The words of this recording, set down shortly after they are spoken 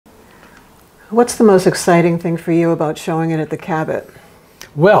What's the most exciting thing for you about showing it at the Cabot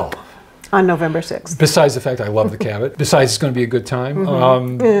Well, on November 6th? besides the fact I love the Cabot, besides it's going to be a good time,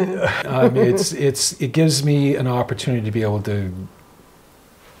 it gives me an opportunity to be able to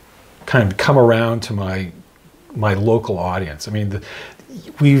kind of come around to my local audience. I mean,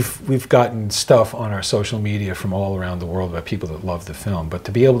 we've gotten stuff on our social media from all around the world about people that love the film, but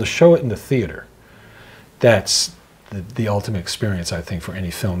to be able to show it in the theater, that's the ultimate experience, I think, for any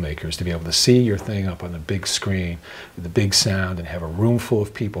filmmakers, to be able to see your thing up on the big screen with the big sound and have a room full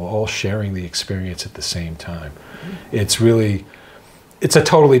of people all sharing the experience at the same time. It's a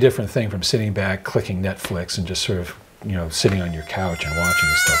totally different thing from sitting back, clicking Netflix and just sort of, you know, sitting on your couch and watching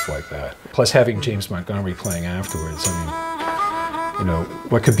stuff like that. Plus having James Montgomery playing afterwards, I mean, you know,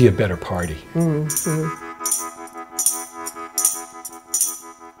 what could be a better party?